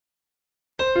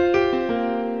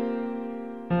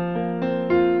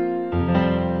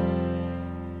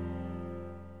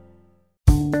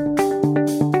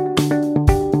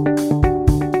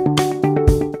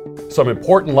Some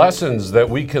important lessons that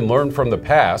we can learn from the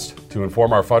past to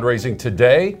inform our fundraising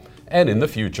today and in the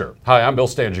future. Hi, I'm Bill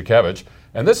Stanczykiewicz,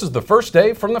 and this is the first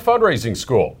day from the Fundraising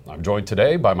School. I'm joined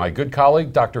today by my good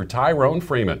colleague, Dr. Tyrone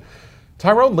Freeman.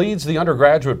 Tyrone leads the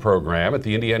undergraduate program at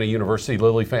the Indiana University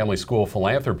Lilly Family School of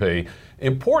Philanthropy.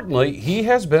 Importantly, he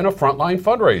has been a frontline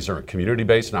fundraiser in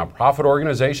community-based nonprofit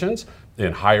organizations,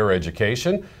 in higher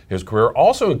education. His career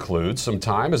also includes some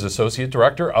time as Associate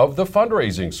Director of the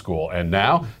Fundraising School, and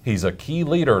now he's a key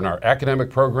leader in our academic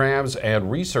programs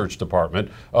and research department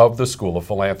of the School of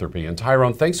Philanthropy. And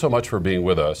Tyrone, thanks so much for being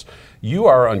with us. You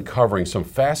are uncovering some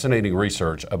fascinating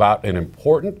research about an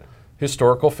important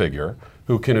historical figure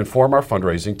who can inform our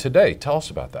fundraising today. Tell us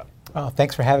about that.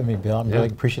 Thanks for having me, Bill. I'm really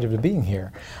appreciative of being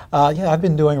here. I've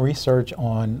been doing research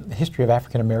on the history of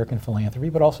African American philanthropy,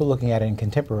 but also looking at it in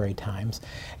contemporary times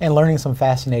and learning some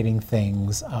fascinating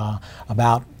things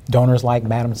about donors like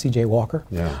Madam C.J. Walker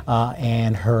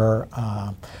and her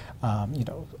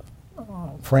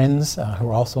friends who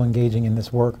are also engaging in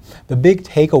this work. The big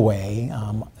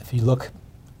takeaway, if you look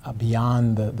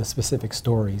beyond the specific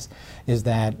stories, is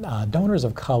that donors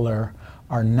of color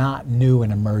are not new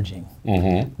and emerging,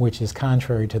 which is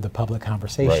contrary to the public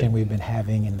conversation we've been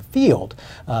having in the field.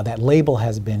 That label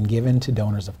has been given to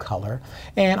donors of color,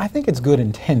 and I think it's good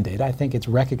intended. I think it's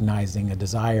recognizing a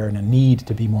desire and a need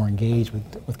to be more engaged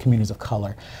with communities of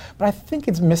color. But I think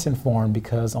it's misinformed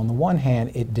because on the one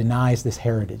hand, it denies this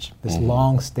heritage, this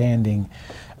long-standing,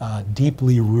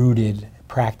 deeply rooted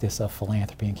practice of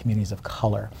philanthropy in communities of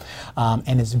color,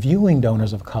 and it's viewing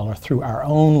donors of color through our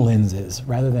own lenses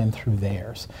rather than through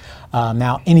theirs.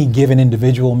 Now, any given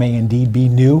individual may indeed be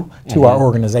new to our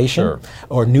organization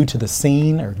or new to the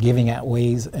scene or giving out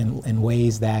ways in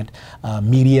ways that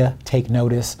media take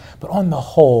notice, but on the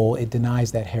whole, it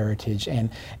denies that heritage, and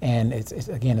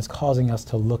it's causing us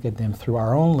to look at them through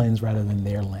our own lens rather than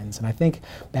their lens. And I think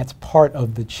that's part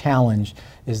of the challenge,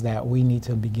 is that we need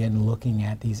to begin looking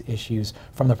at these issues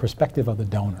from the perspective of the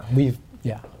donor.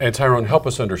 And Tyrone, help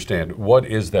us understand, what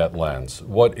is that lens?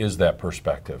 What is that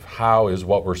perspective? How is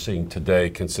what we're seeing today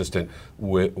consistent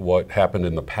with what happened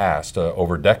in the past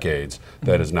over decades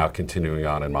that is now continuing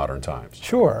on in modern times?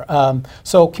 Sure.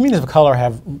 So communities of color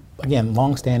have, again,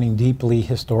 long-standing, deeply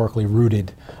historically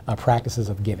rooted practices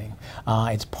of giving.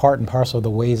 It's part and parcel of the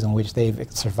ways in which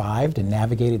they've survived and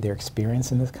navigated their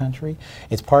experience in this country.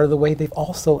 It's part of the way they've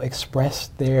also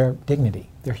expressed their dignity,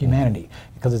 their humanity,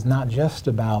 because it's not just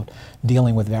about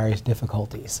dealing with various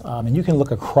difficulties. And you can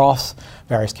look across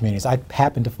various communities. I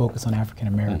happen to focus on African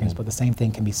Americans, but the same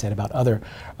thing can be said about other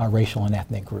racial and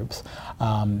ethnic groups.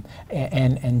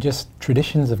 And just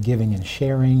traditions of giving and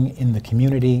sharing in the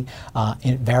community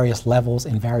in various levels,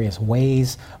 in various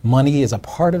ways. Money is a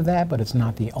part of that, but it's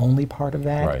not the only part of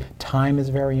that. Time is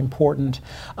very important,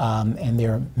 and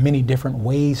there are many different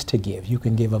ways to give. You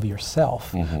can give of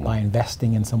yourself by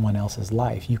investing in someone else's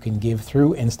life. You can give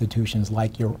through institutions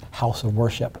like your house of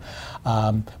worship.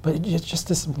 But it's just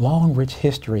this long, rich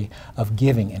history of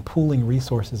giving and pooling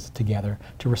resources together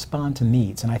to respond to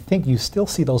needs. And I think you still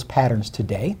see those patterns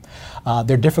today.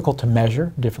 They're difficult to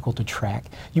measure, difficult to track.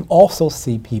 You also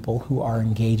see people who are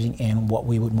engaging in what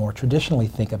we would more traditionally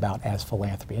think about as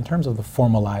philanthropy in terms of the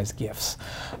formalized gifts,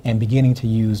 and beginning to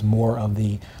use more of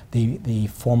the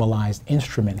formalized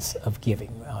instruments of giving,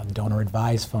 donor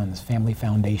advised funds, family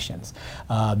foundations.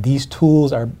 These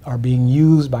tools are being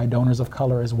used by donors of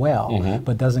color as well,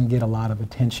 but doesn't get a lot of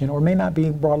attention or may not be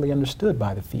broadly understood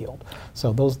by the field.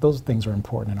 So those things are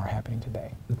important and are happening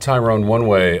today. Tyrone, one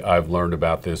way I've learned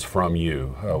about this from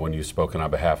you when you've spoken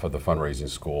on behalf of the Fundraising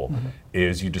School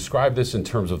is you describe this in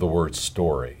terms of the word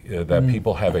story, that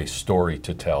people have a story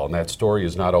to tell, and that story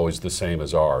is not always the same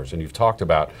as ours. And you've talked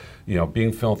about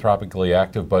being philanthropically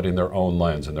active, but in their own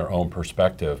lens, in their own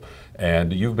perspective.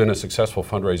 And you've been a successful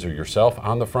fundraiser yourself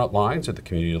on the front lines at the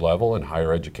community level in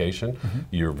higher education.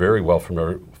 You're very well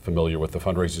familiar with the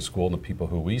Fundraising School and the people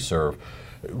who we serve.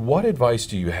 What advice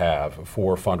do you have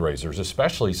for fundraisers,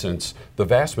 especially since the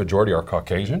vast majority are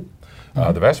Caucasian?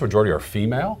 The vast majority are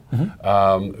female.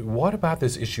 What about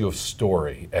this issue of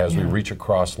story as we reach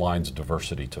across lines of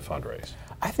diversity to fundraise?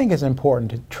 I think it's important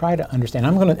to try to understand.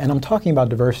 I'm talking about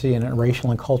diversity in a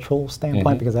racial and cultural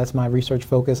standpoint because that's my research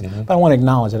focus. But I want to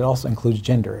acknowledge that it also includes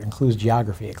gender, it includes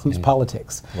geography, it includes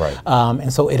politics.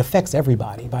 And so it affects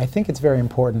everybody. But I think it's very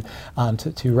important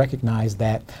to recognize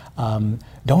that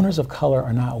donors of color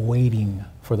are not waiting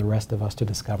for the rest of us to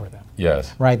discover them.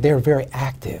 Yes. Right? They're very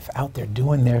active out there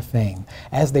doing their thing,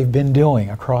 as they've been doing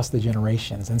across the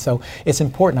generations. And so it's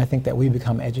important, I think, that we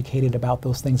become educated about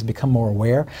those things, become more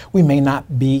aware. We may not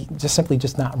simply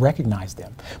not recognize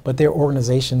them. But there are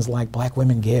organizations like Black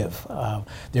Women Give,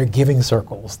 there are giving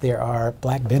circles, there are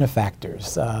Black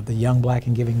benefactors, the Young Black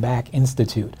and Giving Back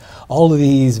Institute. All of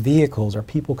these vehicles are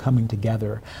people coming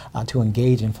together to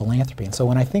engage in philanthropy. And so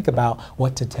when I think about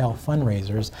what to tell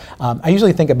fundraisers, I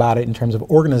usually think about it in terms of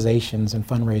organizations and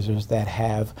fundraisers that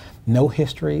have no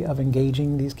history of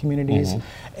engaging these communities,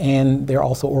 and there are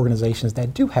also organizations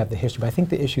that do have the history, but I think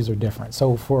the issues are different.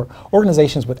 So for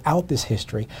organizations without this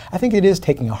history, I think it is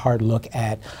taking a hard look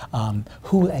at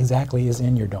who exactly is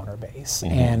in your donor base,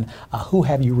 and who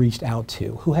have you reached out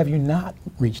to, who have you not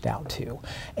reached out to,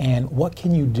 and what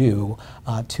can you do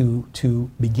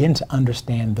to begin to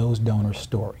understand those donor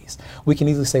stories. We can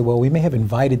easily say, well, we may have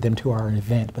invited them to our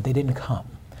event, but they didn't come.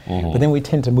 But then we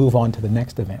tend to move on to the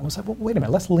next event. We'll say, well, wait a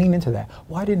minute, let's lean into that.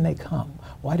 Why didn't they come?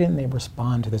 Why didn't they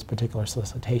respond to this particular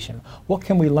solicitation? What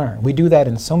can we learn? We do that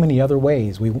in so many other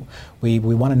ways. We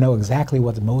want to know exactly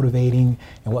what's motivating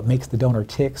and what makes the donor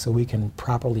tick so we can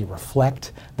properly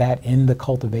reflect that in the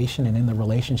cultivation and in the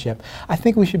relationship. I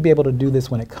think we should be able to do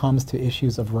this when it comes to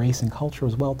issues of race and culture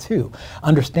as well, too.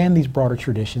 Understand these broader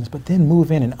traditions, but then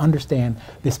move in and understand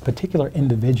this particular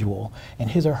individual and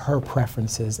his or her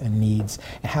preferences and needs,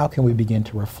 and how can we begin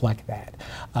to reflect that?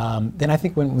 Then I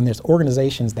think when there's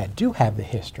organizations that do have the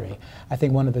history, I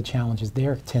think one of the challenges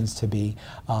there tends to be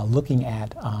looking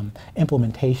at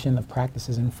implementation of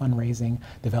practices in fundraising,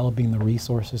 developing the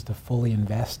resources to fully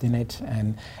invest in it,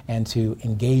 and to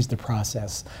engage the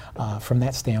process from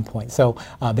that standpoint. So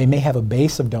they may have a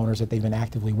base of donors that they've been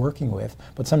actively working with,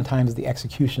 but sometimes the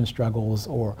execution struggles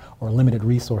or limited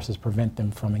resources prevent them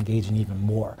from engaging even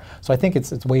more. So I think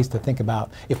it's ways to think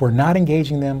about, if we're not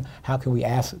engaging them, how can we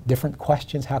ask different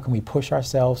questions? How can we push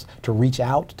ourselves to reach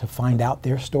out, to find out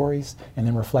their stories, and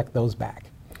then reflect those back?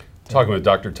 Talking with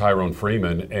Dr. Tyrone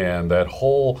Freeman, and that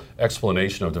whole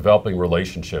explanation of developing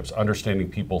relationships, understanding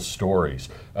people's stories,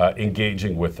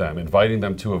 engaging with them, inviting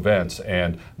them to events,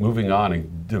 and moving on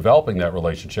and developing that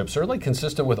relationship, certainly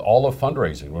consistent with all of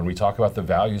fundraising. When we talk about the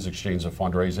values exchange of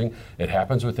fundraising, it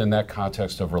happens within that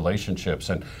context of relationships.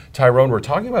 And Tyrone, we're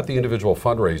talking about the individual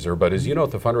fundraiser, but as you know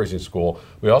at the fundraising school,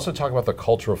 we also talk about the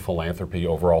culture of philanthropy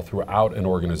overall throughout an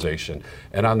organization.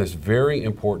 And on this very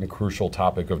important, crucial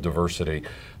topic of diversity,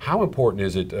 how important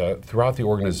is it throughout the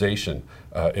organization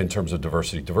in terms of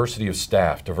diversity of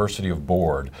staff, diversity of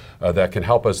board, that can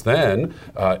help us then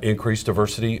increase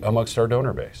diversity amongst our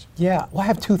donor base? Yeah, well, I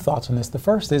have two thoughts on this. The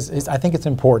first is I think it's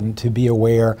important to be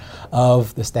aware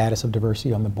of the status of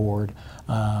diversity on the board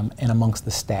and amongst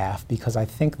the staff, because I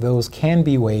think those can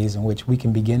be ways in which we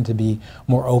can begin to be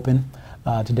more open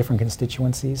to different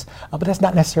constituencies, but that's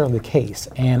not necessarily the case.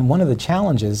 And one of the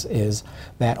challenges is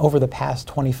that over the past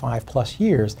 25 plus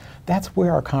years, that's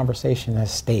where our conversation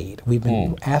has stayed. We've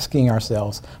been asking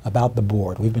ourselves about the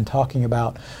board. We've been talking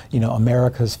about,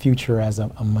 America's future as a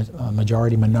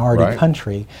majority minority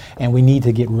country, and we need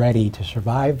to get ready to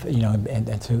survive,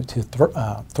 and to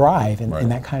thrive in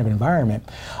that kind of environment.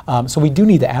 So we do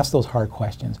need to ask those hard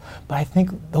questions, but I think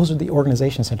those are the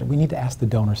organization-centered. We need to ask the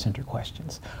donor-centered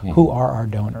questions. Who are our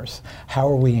donors? How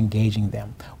are we engaging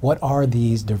them? What are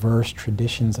these diverse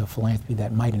traditions of philanthropy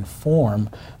that might inform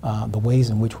the ways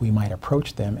in which we might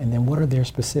approach them? And then what are their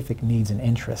specific needs and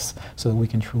interests so that we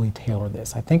can truly tailor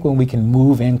this? I think when we can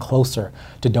move in closer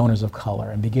to donors of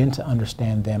color and begin to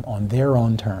understand them on their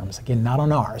own terms, again, not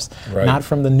on ours, not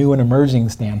from the new and emerging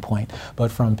standpoint,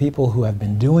 but from people who have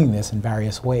been doing this in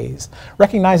various ways,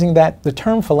 recognizing that the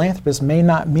term philanthropist may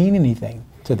not mean anything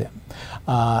to them.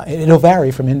 It'll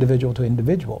vary from individual to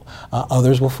individual.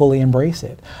 Others will fully embrace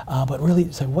it. But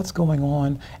really say, what's going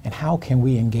on and how can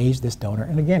we engage this donor?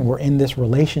 And again, we're in this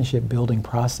relationship building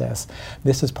process.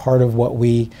 This is part of what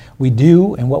we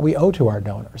do and what we owe to our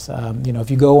donors.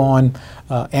 If you go on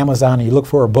Amazon and you look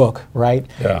for a book, right?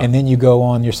 Yeah. And then you go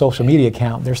on your social media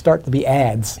account, there start to be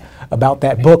ads about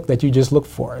that book that you just looked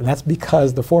for. And that's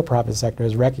because the for-profit sector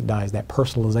has recognized that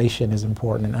personalization is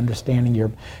important and understanding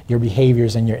your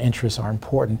behaviors and your interests are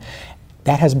important.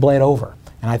 That has bled over.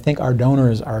 And I think our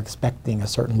donors are expecting a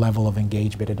certain level of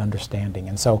engagement and understanding.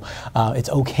 And so it's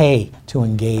okay to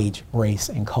engage race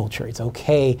and culture. It's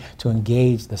okay to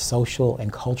engage the social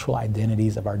and cultural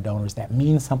identities of our donors that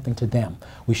mean something to them.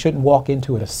 We shouldn't walk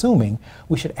into it assuming.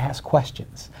 We should ask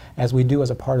questions, as we do as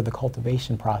a part of the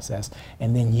cultivation process,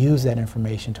 and then use that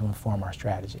information to inform our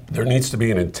strategy. There needs to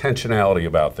be an intentionality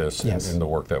about this in the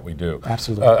work that we do.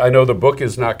 Absolutely. I know the book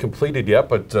is not completed yet,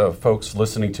 but folks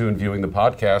listening to and viewing the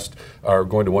podcast are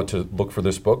going to want to look for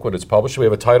this book when it's published. Do we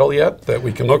have a title yet that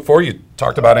we can look for? You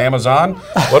talked about Amazon.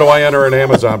 What do I enter in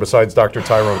Amazon besides Dr.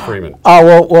 Tyrone Freeman?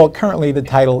 Well, currently the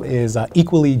title is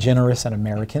Equally Generous and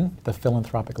American, The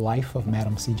Philanthropic Life of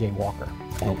Madam C.J. Walker.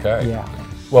 Okay. Yeah.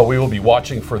 Well, we will be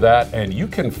watching for that, and you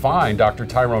can find Dr.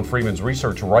 Tyrone Freeman's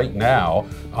research right now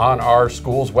on our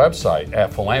school's website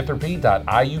at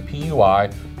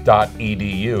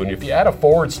philanthropy.iupui.edu. And if you add a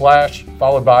 /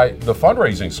 followed by the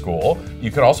fundraising school, you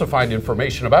can also find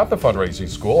information about the fundraising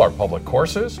school, our public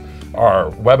courses,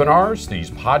 our webinars,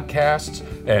 these podcasts,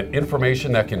 and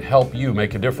information that can help you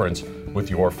make a difference with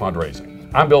your fundraising.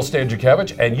 I'm Bill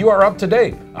Stanczykiewicz, and you are up to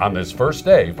date on this first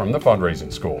day from the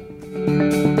fundraising school.